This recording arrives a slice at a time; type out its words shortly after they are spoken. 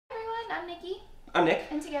I'm Nikki. I'm Nick.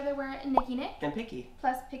 And together we're Nicky Nick. And Picky.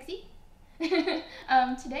 Plus Pixie.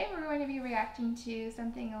 Today we're going to be reacting to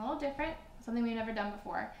something a little different, something we've never done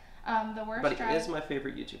before. The worst But drive. he is my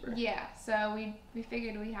favorite YouTuber. Yeah, so we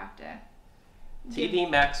figured we have to. TV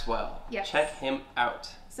Maxwell. Yes. Check him out.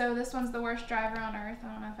 So this one's the worst driver on Earth. I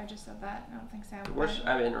don't know if I just said that. I don't think so. The worst.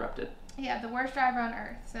 I'm interrupted. Yeah, the worst driver on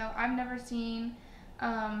Earth. So I've never seen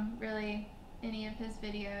really any of his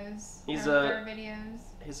videos. He's their videos.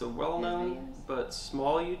 He's a well-known but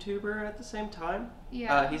small YouTuber at the same time.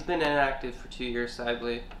 Yeah. He's been inactive for 2 years,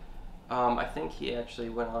 sadly. I think he actually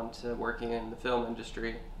went on to working in the film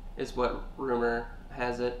industry, is what rumor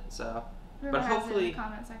has it. So, Rumor but has hopefully, it in the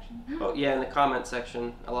comment section. oh yeah, in the comment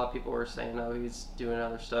section, a lot of people were saying, "Oh, he's doing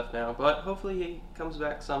other stuff now." But hopefully, he comes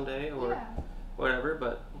back someday or whatever.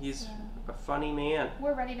 But he's a funny man.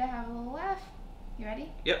 We're ready to have a little laugh. You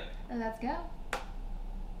ready? Yep. Let's go.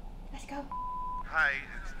 Let's go. Hi,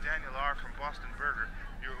 it's Daniel R. from Boston Burger.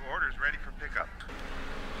 Your order's ready for pickup.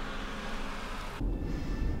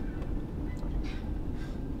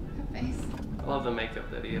 Her face. I love the makeup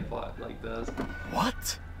that he applied, like does.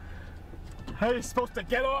 What? How are you supposed to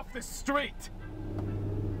get off the street?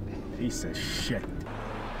 Piece of shit.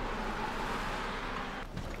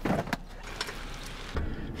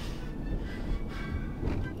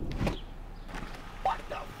 What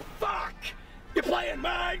the fuck? You playing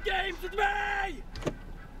mind games with me?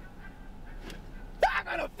 I'm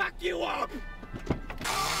gonna fuck you up!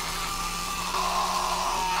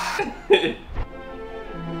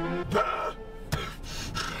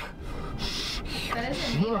 That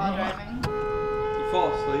isn't me while driving. You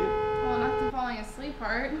fall asleep? Well, not the falling asleep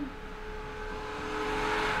part.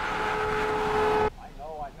 I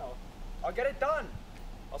know. I'll get it done.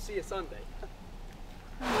 I'll see you Sunday.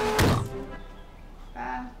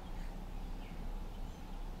 Bye.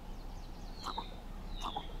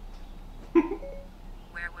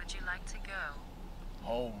 Where would you like to go?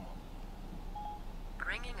 Home.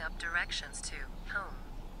 Bringing up directions to home.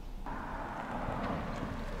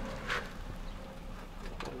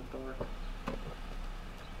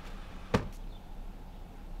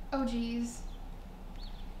 Oh, geez.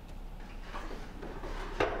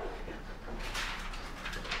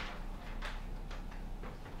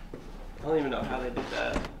 I don't even know how they did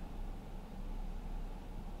that.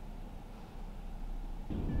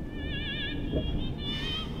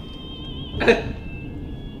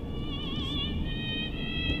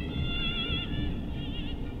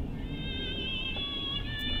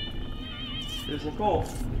 There's Nicole.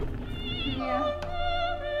 Yeah.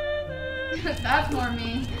 That's more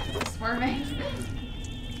me. Swerving.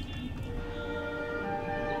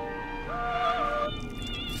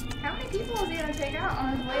 How many people is he gonna take out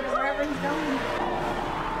on his way to wherever he's going?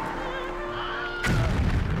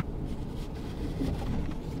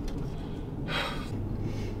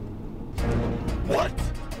 What?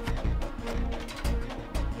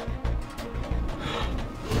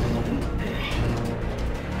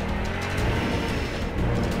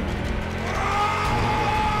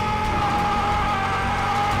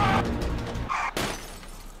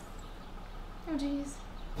 Oh, jeez.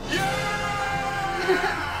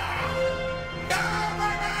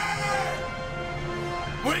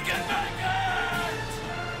 We can make it!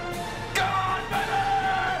 Go on, baby!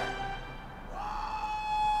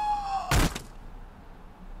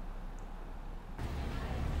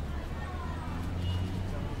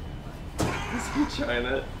 Is he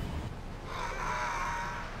China?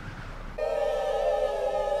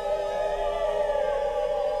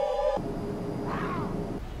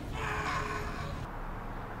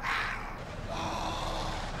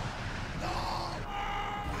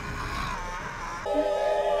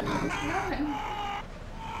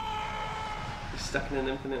 He's stuck in an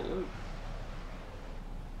infinite loop.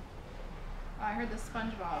 Oh, I heard the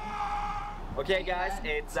SpongeBob. Okay, guys,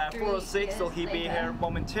 it's 4:06, so he'll be here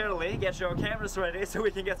momentarily. Get your cameras ready so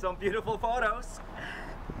we can get some beautiful photos.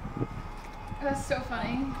 That's so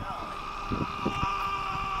funny.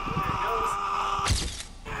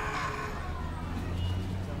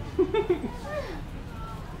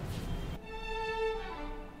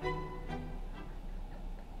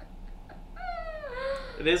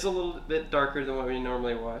 It is a little bit darker than what we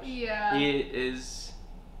normally watch. Yeah. He is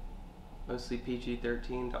mostly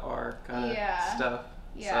PG-13 to R kind of stuff.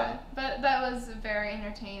 Yeah, So. but that was very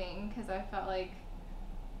entertaining because I felt like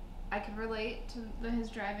I could relate to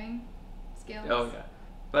his driving skills. Oh yeah,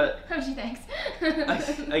 but Oh, gee, thanks.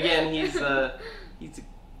 again, he's a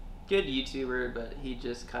good YouTuber, but he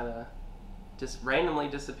just kind of randomly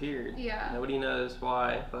disappeared. Yeah. Nobody knows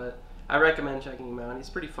why, but I recommend checking him out. He's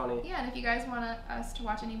pretty funny. Yeah, and if you guys want us to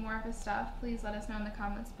watch any more of his stuff, please let us know in the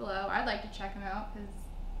comments below. I'd like to check him out because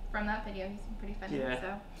from that video, he's pretty funny. Yeah.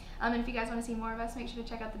 So, and if you guys want to see more of us, make sure to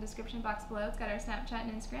check out the description box below. It's got our Snapchat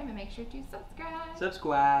and Instagram, and make sure to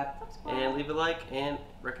subscribe. And leave a like and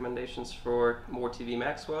recommendations for more TV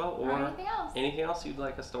Maxwell or anything else you'd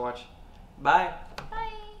like us to watch. Bye. Bye.